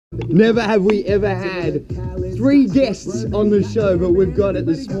Never have we ever had 3 guests on the show, but we've got it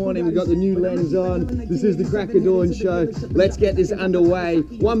this morning. We've got the new lens on. This is the Crack of Dawn show. Let's get this underway.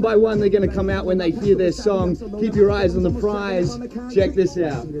 One by one, they're going to come out when they hear their song. Keep your eyes on the prize. Check this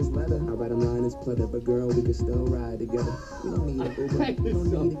out.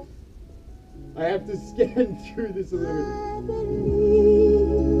 I have to scan through this a little bit.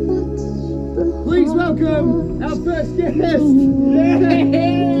 Please welcome our first guest,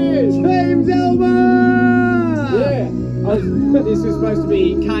 James Elmer! Yeah. This was supposed to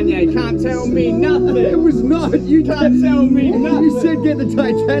be Kanye, can't tell me nothing. It was not. You can't tell me nothing. You said get the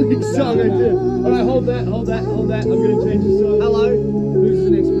Titanic song. I did. Alright, hold that. I'm going to change the song. Hello. Who's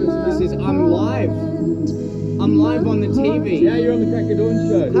the next person? This is I'm live. I'm live on the TV. Yeah, you're on the Crack of Dawn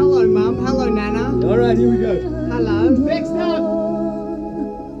show. Hello, Mum. Hello, Nana. Alright, here we go. Hello. Next up.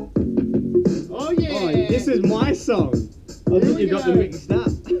 Oh, yeah. Oh, this is my song. I think you got them mixed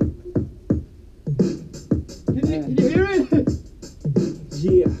up. Can you hear it?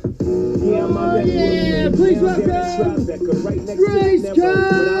 Yeah, please welcome Grace Cole!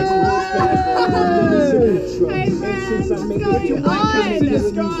 Hey man, what's going on? To the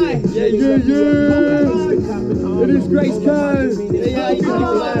sky. Yeah. It is Grace Cole.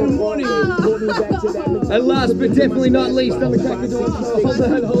 And last but definitely not least on the Crack of Dawn show.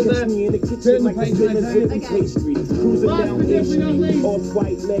 Hold that. Turn the page right there. Last but definitely not least.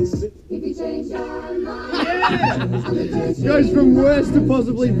 Goes from worst to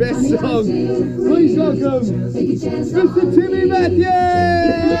possibly best song. Please welcome Mr. Tmatthews!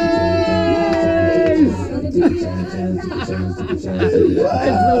 It's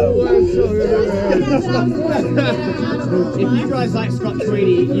the worst song ever. If you guys like Scott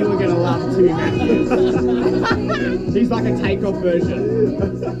Tweedy, you were going to love Timmy Matthews. He's like a takeoff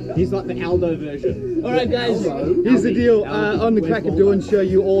version. He's like the Aldo version. Alright guys, here's the deal. On the Crack of Dawn show,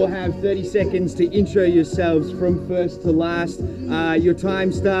 you all have 30 seconds to intro yourselves from first to last. Your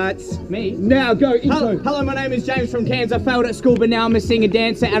time starts. Me? Now go, intro. Hello, my name is James from Cairns. I failed at school, but now I'm a singer,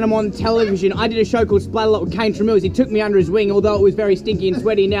 dancer, and I'm on television. I did a show called Splatterlot with Kane Tremills. He took me under his wing, although it was very stinky and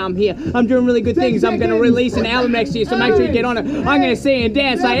sweaty. Now I'm here. I'm doing really good things. I'm going to release an album next year, so make sure you get on it. I'm going to sing and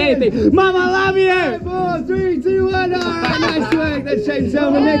dance, say anything. Mom, I love you! 4, 3, 2, 1. Alright, nice work. That's James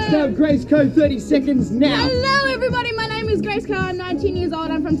Elmer. Next up, Grace Code, 30 seconds now. Hello everybody, my name is Grace Cole. I'm 19 years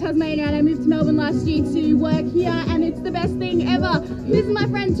old. I'm from Tasmania and I moved to Melbourne last year to work here, and it's the best thing ever. This is my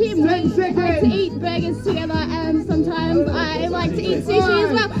friend Tim. 10 We seconds. like to eat burgers together, and sometimes I like to eat sushi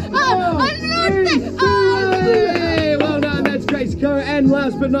as well. Oh, Hey, well done, that's Grace Cole. And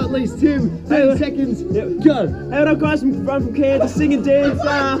last but not least, Tim, 10 seconds, go. Hey, what up, guys? I'm from Cairns. I sing and dance.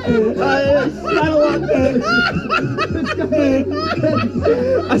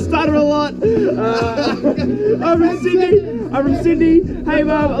 I stutter a lot. I'm from Sydney. Hey,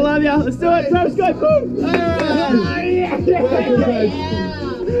 Mum, I love ya. Let's do it. Let's go.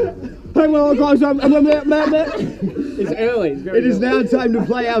 Hey, well, guys, It's early. It's very It is early. now time to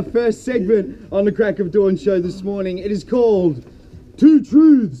play our first segment on the Crack of Dawn show this morning. It is called 2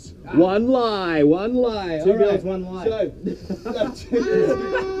 Truths, 1 Lie. 1 lie. Two All girls, right. 1 lie. So,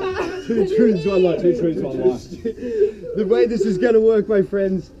 2 truths, 1 lie. 2 truths, 1 lie. The way this is going to work, my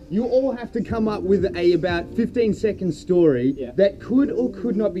friends, you all have to come up with a about 15-second story that could or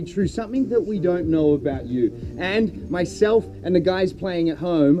could not be true, something that we don't know about you. And myself and the guys playing at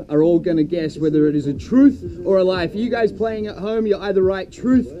home are all going to guess whether it is a truth or a lie. For you guys playing at home, you'll either write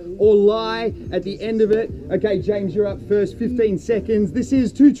truth or lie at the end of it. Okay, James, you're up first. 15 seconds. This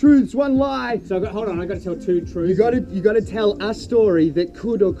is 2 truths, 1 lie. So hold on, I got to tell 2 truths. You got to tell a story that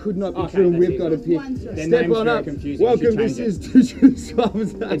could or could not be true, and we've got to pick. Their Step name's on very up. confusing. Welcome. This is 2 truths,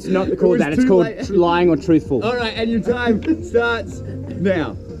 1 lie. It's not called that. It's called lying or truthful. All right, and your time starts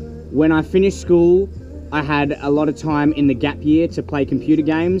now. When I finished school, I had a lot of time in the gap year to play computer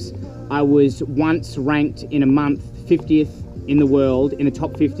games. I was once ranked in a month 50th in the world in the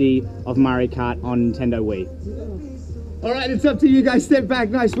top 50 of Mario Kart on Nintendo Wii. All right, it's up to you guys. Step back.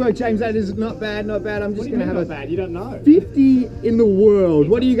 Nice work, James. That is not bad, not bad. I'm just going to have a bad. You don't know. 50 in the world.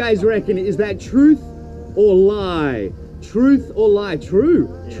 What do you guys reckon? Is that truth or lie? Truth or lie? True.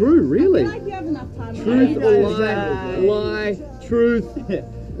 Yeah. True, really? I feel like you have enough time. Truth or lie? Lie. Truth.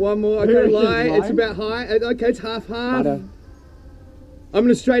 One more. Okay, lie. It's about high. Okay, it's half. I'm going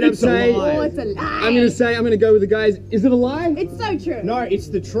to straight up say... Oh, it's a lie. I'm going to go with the guys. Is it a lie? It's so true. No, it's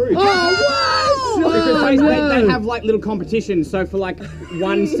the truth. Oh, what? Because Oh, no. they have like little competitions. So for like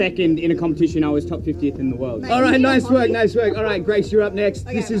 1 second in a competition, I was top 50th in the world. All right, nice work. All right, Grace, you're up next.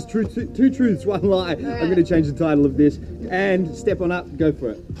 Okay. This is 2 truths, 1 lie. I'm going to change the title of this. And step on up, go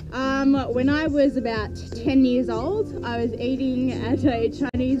for it. When I was about 10 years old, I was eating at a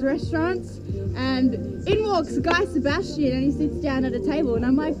Chinese restaurant, and in walks Guy Sebastian, and he sits down at a table, and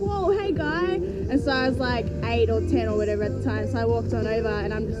I'm like, whoa, hey Guy. And so I was like 8 or 10 or whatever at the time, so I walked on over,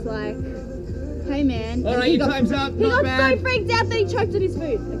 and I'm just like, hey man. All right, your time's up. He got so freaked out that he choked on his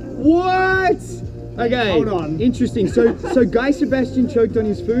food. What? Okay. Hold on. Interesting. So Guy Sebastian choked on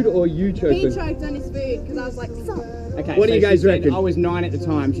his food, or you choked? He choked on his food because I was like, stop. Okay, What do so you guys she said reckon? I was 9 at the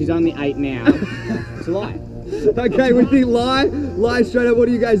time. She's only 8 now. It's a lie. Okay, we think lie straight up. What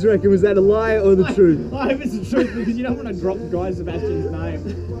do you guys reckon? Was that a lie or the truth? I hope it's the truth because you don't want to drop Guy Sebastian's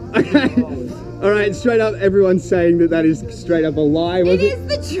name. Okay. All right, straight up, everyone's saying that is straight up a lie. Was It is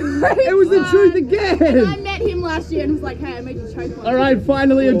the truth. It was the truth I again. met him last year and was like, hey, I made you choke on. All right,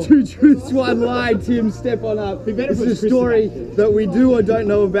 finally a 2 truths, 1 lie. Tim, step on up. This is a story that we do or don't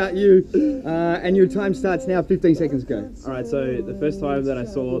know about you, and your time starts now. 15 seconds go. All right, so the first time that I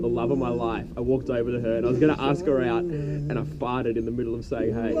saw the love of my life, I walked over to her and I was going to ask her out, and I farted in the middle of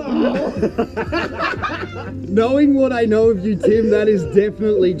saying hey. Knowing what I know of you, Tim, that is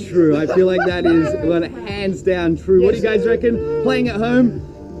definitely true. I feel like that is hands down true. What do you guys reckon? Playing at home,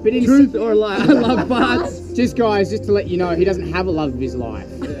 truth or a lie? I love farts. Just guys, just to let you know, he doesn't have a love of his life.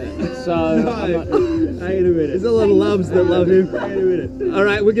 So I'm not- Hang on a minute. There's a lot of loves that love him. Hang on a minute. All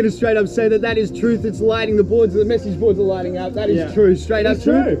right, we're going to straight up say that is truth. It's lighting. The boards, the message boards are lighting up. That is true. Straight up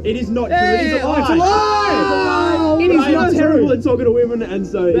true. It is not true. Yeah, It is a lie. it's a lie. It is not not true. terrible at talking to women, and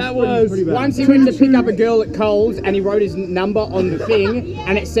so That was pretty bad. Once he went to pick up a girl at Coles and he wrote his number on the thing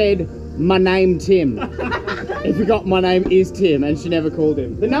and it said, my name Tim. He forgot my name is Tim and she never called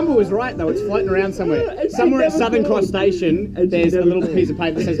him. The number was right though, it's floating around somewhere. Somewhere at Southern Cross Station, there's a little piece of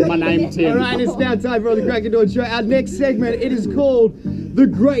paper that says my name Tim. All right, it's now time for the Crack of Dawn show. Our next segment, it is called The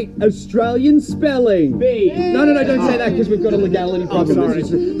Great Australian Spelling. No, don't say that because we've got a legality problem. sorry.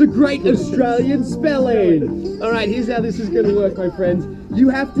 The Great Australian Spelling. All right, here's how this is going to work, my friends. You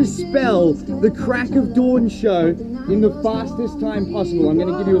have to spell the Crack of Dawn show in the fastest time possible. I'm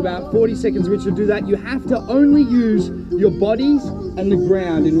going to give you about 40 seconds in which to do that. You have to only use your bodies and the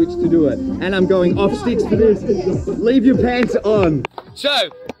ground in which to do it. And I'm going off sticks for this. Leave your pants on. So,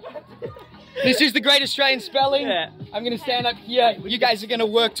 this is the Great Australian Spelling. I'm going to stand up here. You guys are going to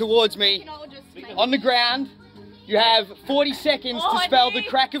work towards me. On the ground, you have 40 seconds to spell the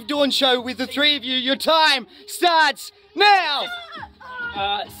Crack of Dawn show with the 3 of you. Your time starts now.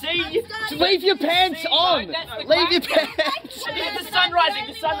 See? Leave your pants on. Leave your pants. The sun rising,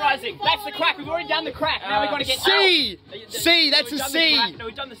 the sun rising. That's the crack. We've already done the crack. Now we've got to get C. C. That's a C. No,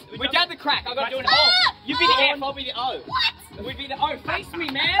 we've done the crack. I've got to do an O. You be the F, I'll be the O. What? We'd be the O. Face me,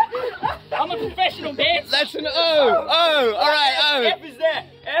 man. I'm a professional dancer. That's an O. O. All right. O. F is there.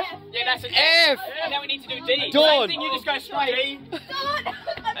 F? Yeah, that's an F. And now we need to do D. Dawn. Same thing, you just go straight.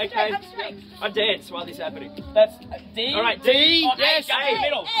 I'm Okay. straight. I dance while this is happening. That's D. All right, D. D, yes. A,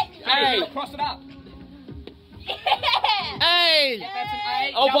 middle. A. Cross it up. A. That's an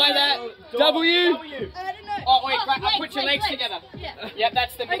A. I'll buy that. W. I don't know. Oh, wait, I'll put your legs together. Yeah. Yep,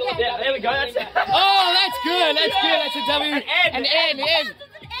 that's the middle of Okay. it. There we go. That's it. Oh, that's good. That's good. That's a W. An N. An N.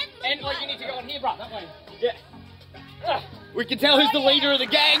 And like you need to go on here, bro. That way. Yeah. We can tell who's the leader of the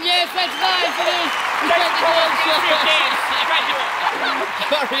gang. Yes, that's nice. It is.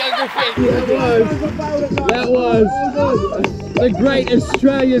 That was the Great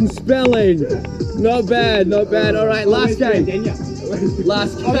Australian Spelling. Not bad, not bad. All right, last game.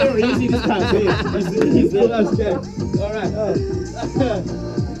 Last game. Oh, they were easy this time. He's the Last game. All right.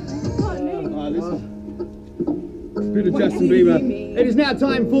 This is a bit of Justin Bieber. It is now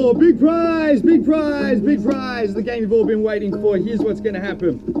time for Big Prize, Big Prize, Big Prize. The game you've all been waiting for. Here's what's going to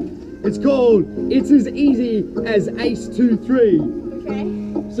happen. It's called It's As Easy as Ace 2-3. Okay.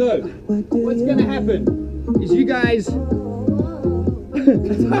 So, what's going to happen is you guys... I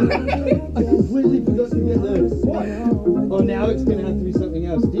completely forgot to get those. Oh, now it's going to have to be something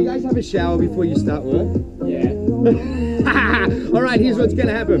else. Do you guys have a shower before you start work? Yeah. All right, here's what's going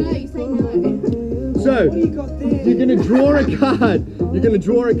to happen. No, you say no. So, you're going to draw a card. You're going to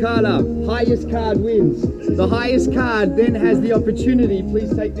draw a card up. Highest card wins. The highest card then has the opportunity,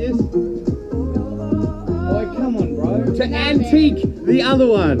 please take this, Oh, come on, bro. to antique the other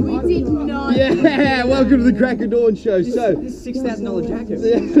one. We did not. Yeah, welcome to the Crack of Dawn show. So, This $6,000 jacket.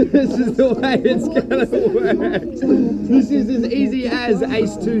 this is the way it's going to work. This is as easy as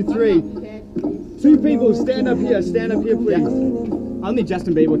Ace 2-3. 2 people, stand up here, please. Only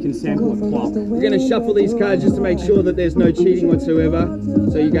Justin Bieber can sample a clock. We're going to shuffle these cards just to make sure that there's no cheating whatsoever.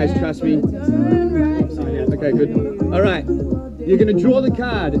 So you guys trust me. Okay, good. All right. You're going to draw the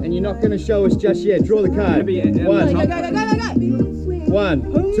card, and you're not going to show us just yet. Draw the card. Maybe, Go, One. go, go, go, go, go. 1,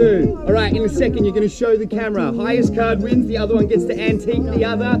 2. All right, in a second, you're going to show the camera. Highest card wins. The other one gets to antique the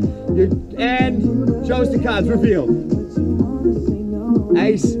other. And show us the cards. Reveal.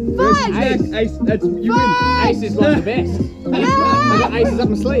 Ace. Jack. Ace. That's you win. Ace is like the best. I got aces up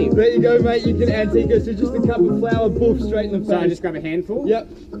my sleeve. There you go, mate. You can antique it. So just a cup of flour, boof, straight in the face. So I just grab a handful? Yep.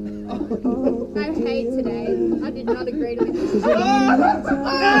 I hate today. I did not agree to this. All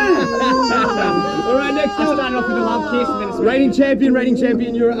right, next I started off with a love kiss and then it's Reigning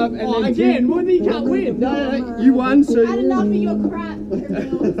champion, you're up. And then again, more than you can't win. No, you won, so... I had enough of your crap.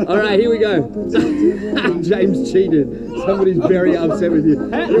 All right, here we go. James cheated. Somebody's very upset with you.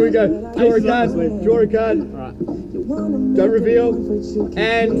 Here we go. Draw a card. Draw a card. All right. Don't reveal.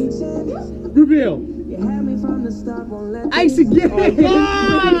 And reveal. Ace again.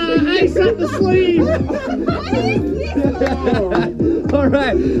 Ace up the sleeve. All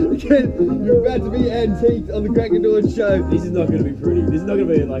right. You're about to be antiqued on the Crack of Dawn show. This is not going to be pretty. This is not going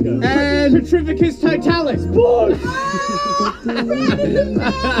to be like a... And Petrificus totalis. Boom.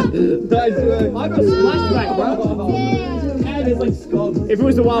 Nice work. I got splashed back, bro. And it's like scones. If it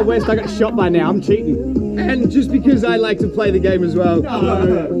was the Wild West, I got shot by now. I'm cheating. And just because I like to play the game as well.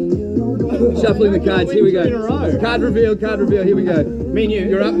 Shuffling the cards, here we go. Card reveal, here we go. Me and you.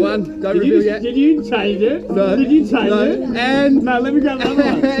 You're up 1, don't reveal yet. Did you change it? No. Did you change it? And... No, let me grab another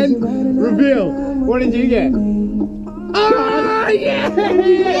one. And reveal. What did you get? Oh, yeah!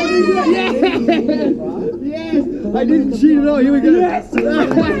 Yes! I didn't cheat at all, here we go. Yes! This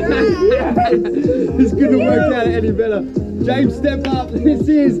couldn't have worked out any better. James, step up. This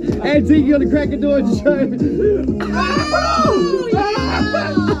is Antique on the Crack of Dawn show.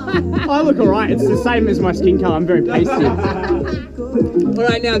 I look alright. It's the same as my skin colour. I'm very pasty. All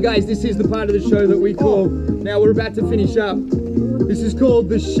right, now, guys, this is the part of the show that we call... Now, we're about to finish up. This is called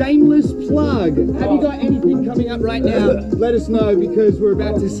the Shameless Plug. Have you got anything coming up right now? Let us know, because we're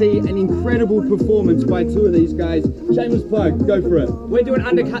about to see an incredible performance by 2 of these guys. Shameless Plug, go for it. We're doing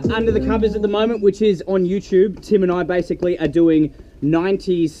Under the Covers at the moment, which is on YouTube. Tim and I basically are doing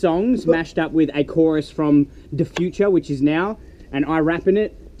 90s songs mashed up with a chorus from The Future, which is now, and I rap in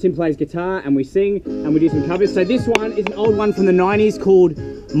it. Tim plays guitar and we sing and we do some covers. So this one is an old one from the 90s called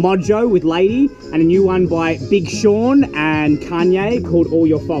Mojo with Lady, and a new one by Big Sean and Kanye called All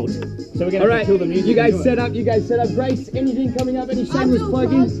Your Fault. So we're going to kill the music. You guys set up. Grace, anything coming up? Any shameless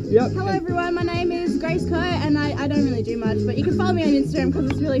plugging? Yep. Hello everyone, my name is Grace Coe and I don't really do much, but you can follow me on Instagram because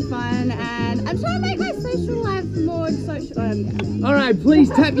it's really fun and I'm trying to make my social life more social. All right, please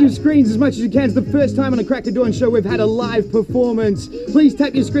tap your screens as much as you can. It's the first time on a Crack of Dawn show we've had a live performance. Please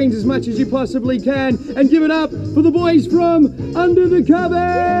tap your screens as much as you possibly can and give it up for the boys from Under the Covers.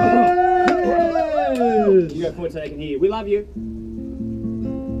 You go forward so they can hear you. We love you.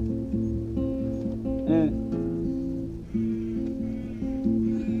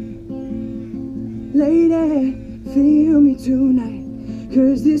 Lady, feel me tonight,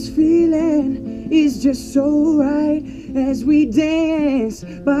 'cause this feeling is just so right. As we dance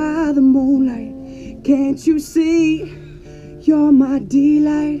by the moonlight, can't you see you're my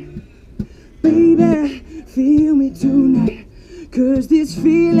delight? Baby, feel me tonight, 'cause this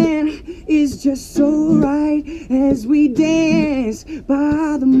feeling is just so right. As we dance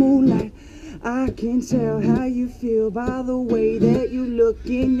by the moonlight, I can tell how you feel by the way that you look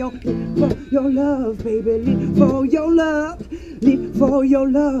in your for your love, baby, lit for your love, lit for your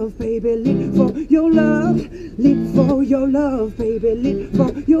love, baby, lit for your love, lit for your love, baby, lit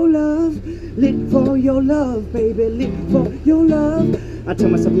for your love, lit for your love, baby, lit for your love. I tell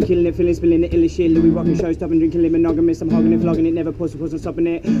myself I'm killing it, feeling spilling it, illest shit. Louis rocking show, stopping, drinking, living, monogamous. I'm hogging it, flogging it, never pause, I'm stopping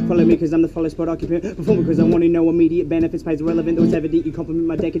it. Follow me because I'm the fullest spot occupant. Performing because I want to know immediate benefits. Pays irrelevant, though it's evident. You compliment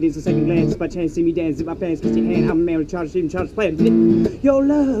my decadence a second glance. By chance, see me dance, zip my pants, kiss your hand. I'm a man with charge, even charge, play lit. Your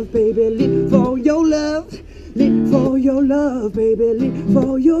love, baby, lit for your love, lit for your love, baby, lit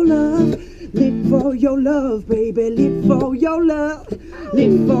for your love. Lit for your love, baby, lit for your love,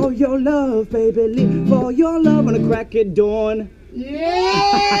 lit for your love, baby, lit for your love. On a Crack at Dawn. Yeah!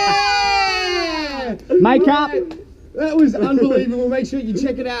 Makeup. That was unbelievable. Make sure you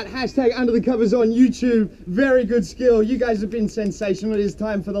check it out. Hashtag Under the Covers on YouTube. Very good skill. You guys have been sensational. It is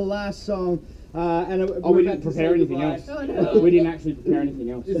time for the last song. We didn't prepare anything else. We didn't actually prepare anything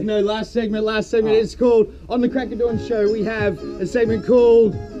else. There's no last segment. It's called On the Crack of Dawn show. We have a segment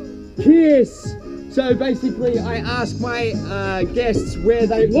called Kiss. So basically, I ask my guests where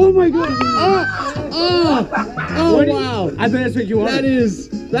they. Oh my god! Oh wow! I think that's what you want.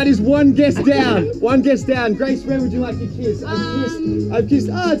 That is one guest down. One guest down. Grace, where would you like to kiss? I've kissed.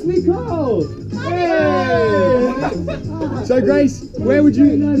 Oh, it's Nicole. Hey. So Grace, where would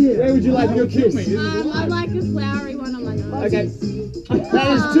you like your kiss? I'd like a flowery one on my nose. Okay.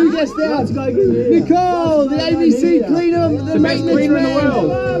 That is 2 guests down. Nicole, the ABC cleaner, the best cleaner in the world.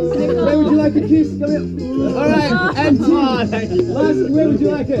 Where would you like a kiss? Come here. All right, and last, where would you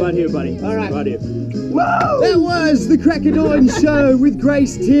like it? Right here, buddy. All right. Right here. That was the Crack of Dawn show with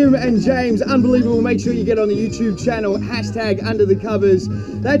Grace, Tim, and James. Unbelievable. Make sure you get on the YouTube channel, hashtag Under the Covers.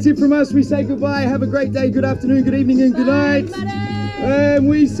 That's it from us. We say goodbye. Have a great day, good afternoon, good evening, and good night. And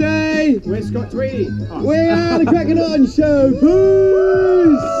we say, Where's Scott Tweedy? we are the Crack of Dawn show.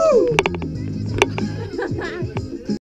 Peace.